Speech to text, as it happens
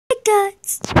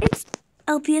guys, it's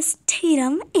LPS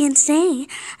Tatum, and today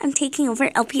I'm taking over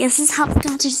LPS's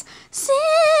Hopscotch's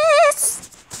sis.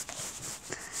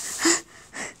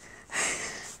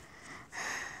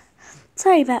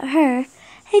 Sorry about her.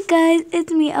 Hey guys,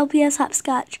 it's me, LPS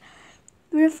Hopscotch,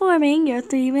 reforming your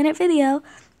 3-minute video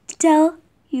to tell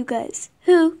you guys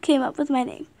who came up with my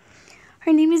name.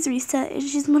 Her name is Risa, and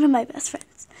she's one of my best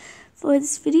friends. For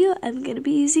this video, I'm going to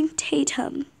be using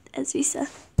Tatum as Risa.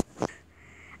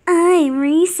 I'm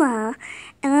Risa,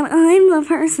 and I'm the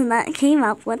person that came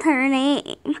up with her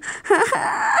name.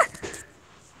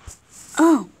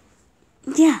 Oh,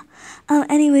 yeah.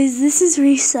 Anyways, this is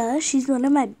Risa. She's one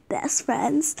of my best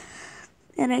friends,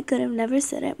 and I could have never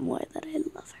said it more that I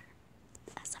love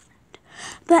her as a friend.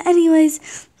 But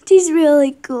anyways, she's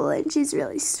really cool, and she's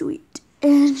really sweet,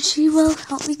 and she will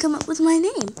help me come up with my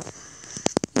name.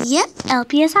 Yep,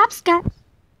 LPS Hopscotch.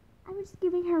 I was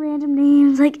giving her random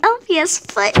names like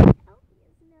LPS Foot, LPS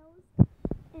Nose,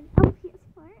 and LPS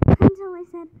Fart until I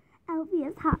said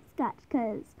LPS Hopscotch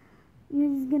because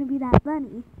yours is going to be that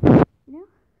bunny, you know?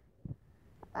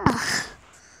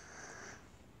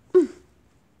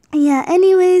 Yeah,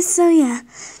 anyways, so yeah,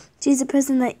 she's the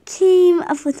person that came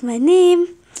up with my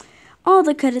name. All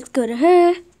the credits go to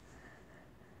her.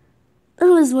 I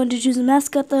was one to choose a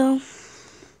mascot though.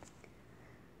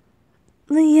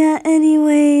 But yeah,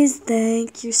 anyways,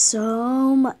 thank you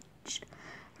so much,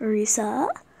 Risa.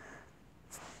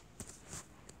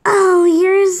 Oh,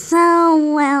 you're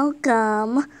so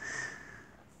welcome.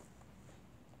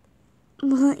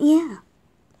 Well, yeah.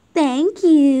 Thank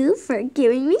you for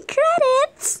giving me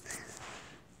credits.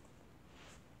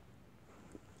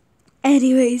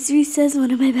 Anyways, Risa's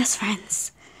one of my best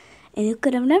friends. And you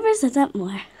could have never said that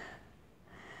more.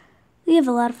 We have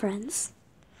a lot of friends.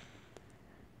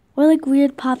 We're like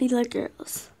weird popular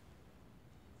girls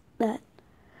that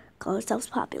call ourselves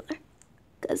popular.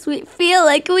 Because we feel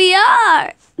like we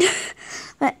are.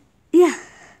 But yeah.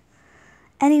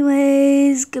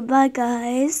 Anyways, goodbye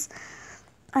guys.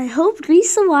 I hope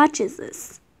Risa watches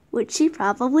this, which she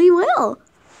probably will.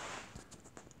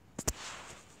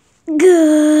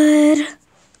 Good.